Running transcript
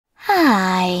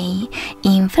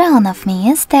front of me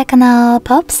is TECNO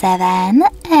Pop 7,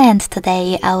 and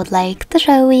today I would like to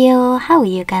show you how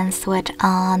you can switch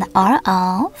on or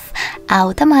off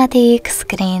automatic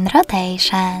screen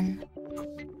rotation.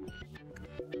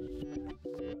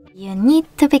 You need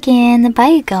to begin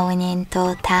by going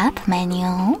into Tab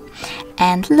menu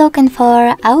and looking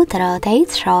for Auto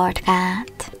Rotate shortcut.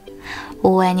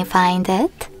 When you find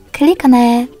it, click on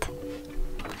it.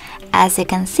 As you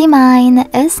can see, mine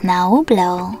is now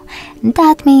blue.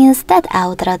 That means that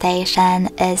auto rotation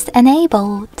is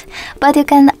enabled, but you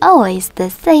can always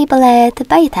disable it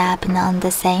by tapping on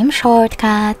the same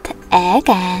shortcut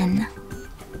again.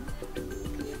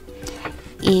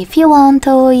 If you want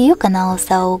to, you can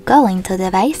also go into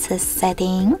Devices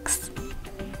settings,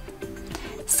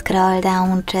 scroll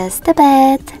down just a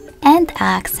bit and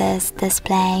access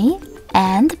Display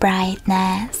and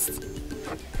Brightness.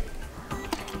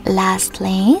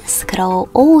 Lastly, scroll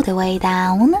all the way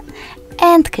down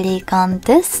and click on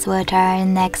this switcher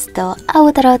next to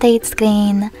Auto Rotate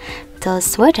Screen to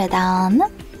switch it on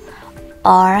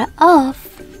or off.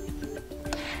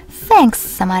 Thanks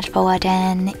so much for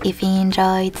watching. If you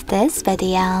enjoyed this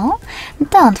video,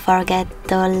 don't forget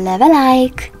to leave a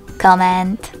like,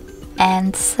 comment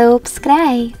and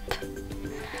subscribe.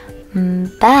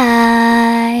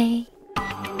 Bye!